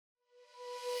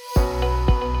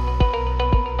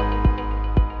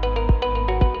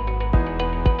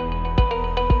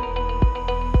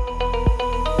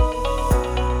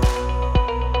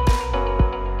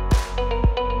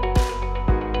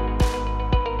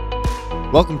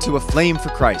Welcome to Aflame for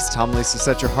Christ, homilies to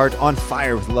set your heart on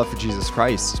fire with love for Jesus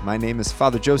Christ. My name is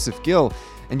Father Joseph Gill,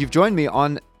 and you've joined me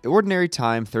on Ordinary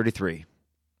Time 33.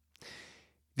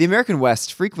 The American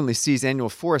West frequently sees annual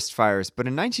forest fires, but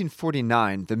in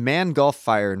 1949, the Mann Gulf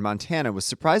Fire in Montana was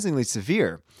surprisingly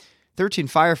severe. 13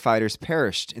 firefighters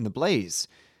perished in the blaze.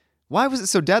 Why was it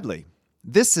so deadly?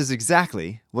 This is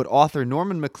exactly what author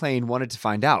Norman Maclean wanted to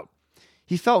find out.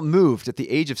 He felt moved at the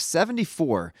age of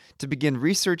 74 to begin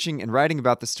researching and writing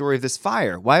about the story of this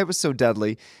fire, why it was so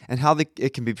deadly, and how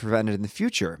it can be prevented in the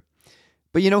future.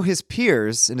 But his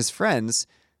peers and his friends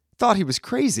thought he was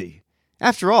crazy.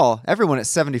 After all, everyone at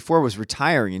 74 was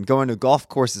retiring and going to golf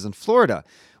courses in Florida.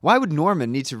 Why would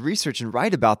Norman need to research and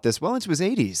write about this well into his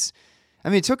 80s?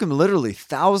 It took him literally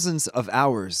thousands of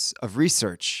hours of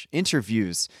research,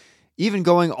 interviews, even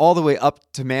going all the way up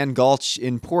to Mann Gulch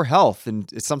in poor health and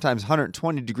sometimes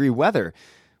 120-degree weather.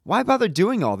 Why bother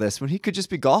doing all this when he could just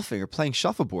be golfing or playing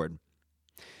shuffleboard?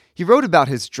 He wrote about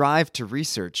his drive to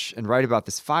research and write about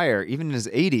this fire, even in his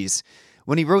 80s,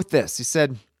 when he wrote this. He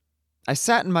said, "I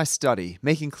sat in my study,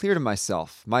 making clear to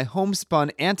myself my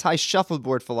homespun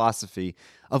anti-shuffleboard philosophy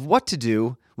of what to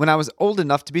do when I was old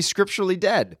enough to be scripturally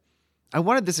dead. I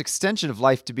wanted this extension of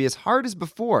life to be as hard as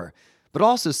before, but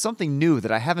also something new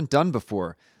that I haven't done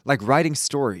before, like writing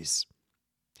stories."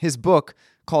 His book,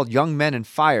 called Young Men and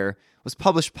Fire, was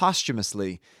published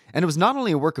posthumously, and it was not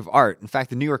only a work of art. In fact,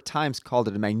 the New York Times called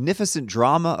it a magnificent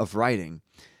drama of writing,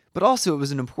 but also it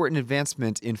was an important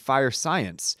advancement in fire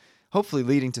science, hopefully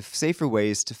leading to safer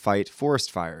ways to fight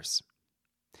forest fires.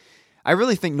 I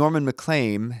really think Norman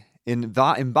Maclean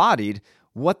embodied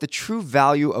what the true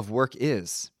value of work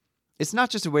is. It's not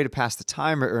just a way to pass the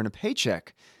time or earn a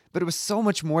paycheck, but it was so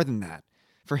much more than that.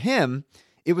 For him,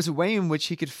 it was a way in which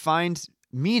he could find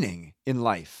meaning in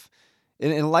life,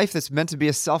 in a life that's meant to be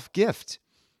a self-gift.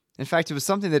 In fact, it was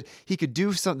something that he could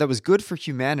do that was good for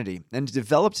humanity, and he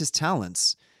developed his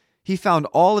talents. He found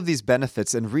all of these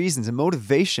benefits and reasons and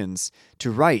motivations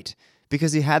to write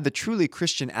because he had the truly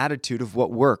Christian attitude of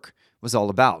what work was all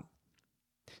about.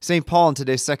 St. Paul in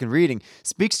today's second reading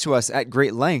speaks to us at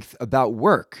great length about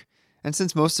work. And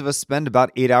since most of us spend about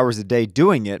 8 hours a day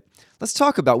doing it, let's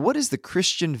talk about what is the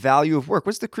Christian value of work?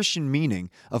 What's the Christian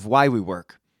meaning of why we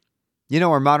work?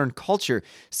 Our modern culture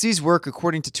sees work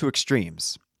according to two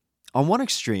extremes. On one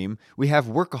extreme, we have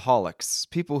workaholics,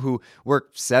 people who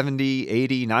work 70,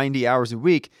 80, 90 hours a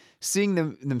week, seeing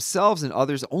themselves and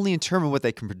others only in terms of what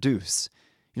they can produce.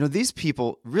 These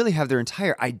people really have their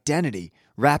entire identity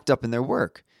wrapped up in their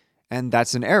work, and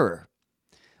that's an error.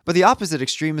 But the opposite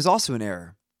extreme is also an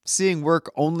error. Seeing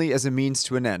work only as a means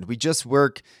to an end. We just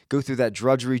work, go through that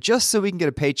drudgery just so we can get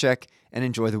a paycheck and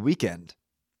enjoy the weekend.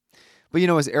 But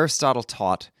as Aristotle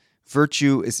taught,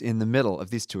 virtue is in the middle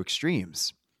of these two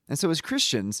extremes. And so as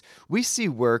Christians, we see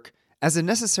work as a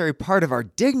necessary part of our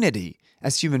dignity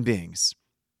as human beings.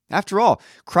 After all,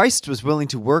 Christ was willing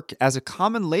to work as a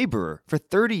common laborer for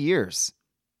 30 years.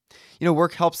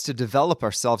 Work helps to develop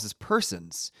ourselves as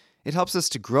persons. It helps us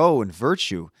to grow in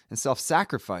virtue and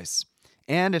self-sacrifice.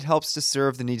 And it helps to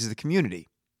serve the needs of the community.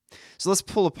 So let's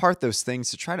pull apart those things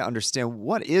to try to understand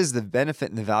what is the benefit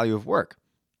and the value of work.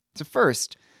 So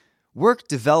first, work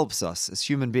develops us as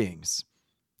human beings.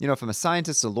 If I'm a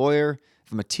scientist, a lawyer,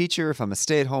 if I'm a teacher, if I'm a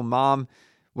stay-at-home mom,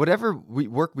 whatever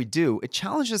work we do, it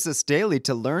challenges us daily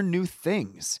to learn new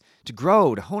things, to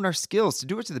grow, to hone our skills, to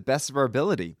do it to the best of our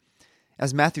ability.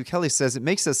 As Matthew Kelly says, it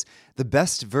makes us the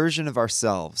best version of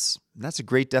ourselves. And that's a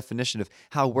great definition of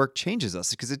how work changes us,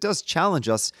 because it does challenge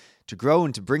us to grow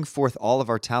and to bring forth all of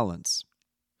our talents.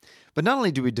 But not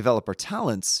only do we develop our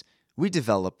talents, we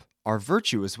develop our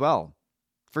virtue as well.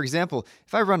 For example,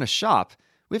 if I run a shop,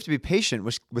 we have to be patient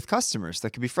with customers.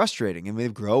 That can be frustrating, and we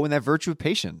grow in that virtue of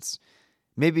patience.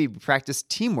 Maybe we practice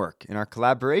teamwork in our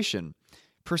collaboration,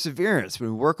 perseverance when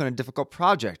we work on a difficult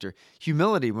project, or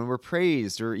humility when we're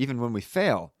praised, or even when we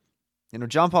fail.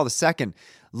 John Paul II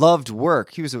loved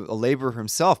work. He was a laborer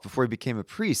himself before he became a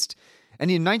priest.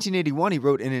 And in 1981, he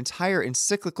wrote an entire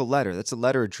encyclical letter. That's a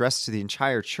letter addressed to the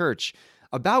entire church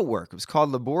about work. It was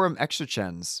called Laborem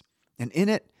Exercens. And in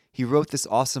it, he wrote this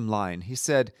awesome line. He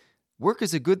said, "Work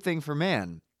is a good thing for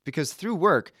man, because through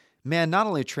work, man not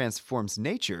only transforms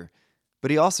nature,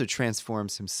 but he also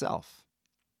transforms himself."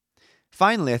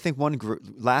 Finally, I think one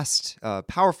last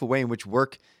powerful way in which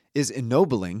work is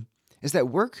ennobling is that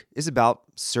work is about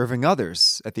serving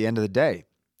others at the end of the day.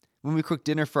 When we cook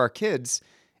dinner for our kids,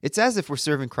 it's as if we're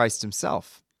serving Christ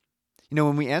himself.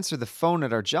 When we answer the phone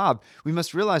at our job, we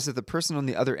must realize that the person on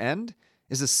the other end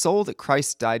is a soul that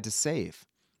Christ died to save.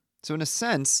 So in a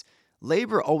sense,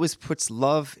 labor always puts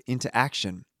love into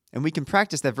action. And we can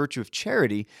practice that virtue of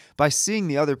charity by seeing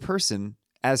the other person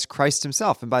as Christ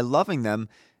himself and by loving them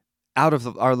out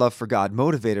of our love for God,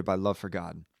 motivated by love for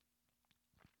God.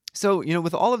 So,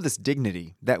 with all of this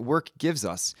dignity that work gives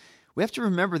us, we have to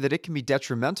remember that it can be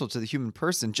detrimental to the human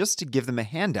person just to give them a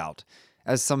handout,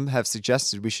 as some have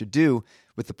suggested we should do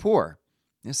with the poor.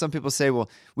 Some people say, well,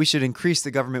 we should increase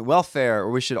the government welfare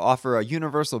or we should offer a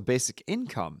universal basic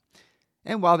income.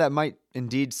 And while that might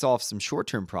indeed solve some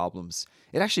short-term problems,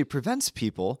 it actually prevents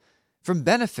people from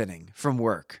benefiting from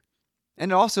work.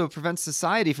 And it also prevents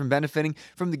society from benefiting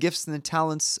from the gifts and the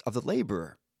talents of the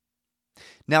laborer.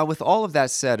 Now, with all of that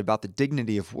said about the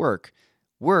dignity of work,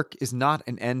 work is not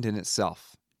an end in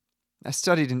itself. I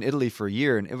studied in Italy for a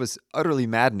year, and it was utterly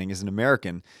maddening as an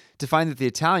American to find that the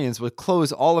Italians would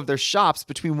close all of their shops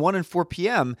between 1 and 4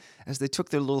 p.m. as they took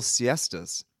their little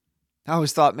siestas. I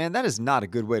always thought, man, that is not a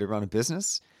good way to run a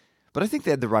business. But I think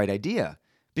they had the right idea,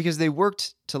 because they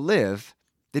worked to live,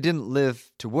 they didn't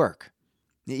live to work.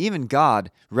 Even God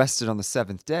rested on the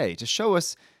seventh day to show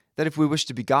us that if we wish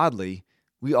to be godly,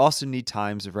 we also need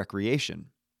times of recreation.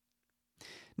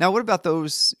 Now, what about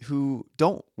those who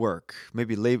don't work,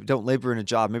 maybe don't labor in a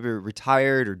job, maybe are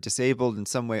retired or disabled in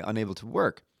some way, unable to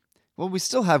work? Well, we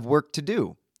still have work to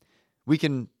do. We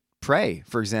can pray,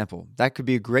 for example. That could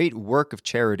be a great work of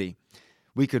charity.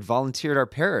 We could volunteer at our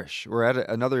parish or at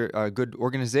another good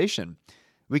organization.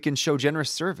 We can show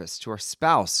generous service to our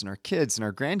spouse and our kids and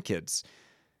our grandkids.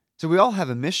 So we all have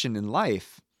a mission in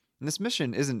life, and this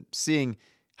mission isn't seeing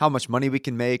how much money we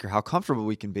can make or how comfortable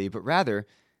we can be, but rather,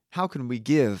 how can we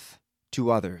give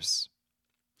to others?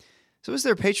 So is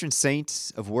there a patron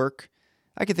saint of work?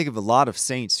 I can think of a lot of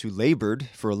saints who labored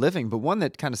for a living, but one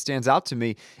that kind of stands out to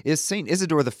me is Saint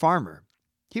Isidore the farmer.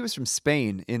 He was from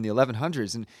Spain in the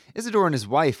 1100s, and Isidore and his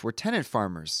wife were tenant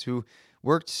farmers who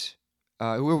worked.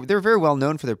 They were very well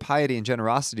known for their piety and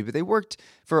generosity, but they worked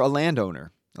for a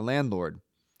landowner, a landlord.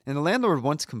 And the landlord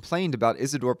once complained about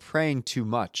Isidore praying too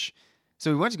much. So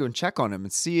he went to go and check on him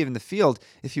and see in the field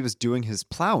if he was doing his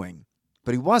plowing.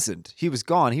 But he wasn't. He was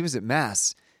gone. He was at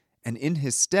Mass. And in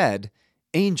his stead,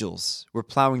 angels were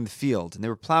plowing the field. And they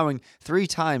were plowing 3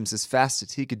 times as fast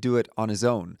as he could do it on his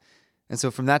own. And so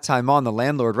from that time on, the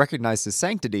landlord recognized his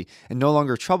sanctity and no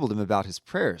longer troubled him about his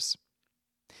prayers.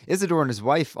 Isidore and his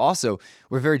wife also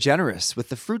were very generous with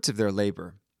the fruits of their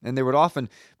labor. And they would often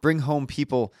bring home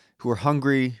people who were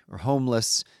hungry or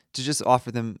homeless to just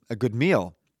offer them a good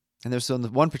meal. And so on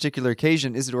one particular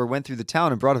occasion, Isidore went through the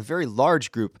town and brought a very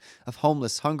large group of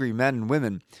homeless, hungry men and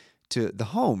women to the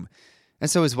home. And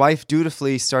so his wife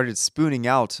dutifully started spooning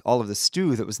out all of the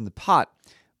stew that was in the pot,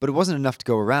 but it wasn't enough to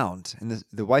go around. And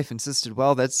the wife insisted,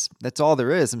 well, that's all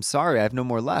there is. I'm sorry, I have no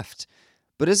more left.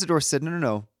 But Isidore said,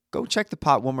 no, go check the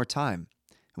pot one more time.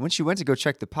 And when she went to go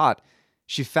check the pot,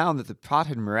 she found that the pot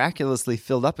had miraculously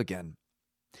filled up again.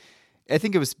 I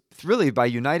think it was really by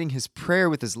uniting his prayer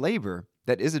with his labor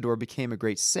that Isidore became a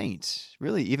great saint,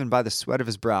 really even by the sweat of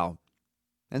his brow.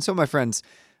 And so, my friends,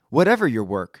 whatever your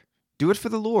work, do it for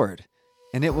the Lord,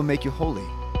 and it will make you holy.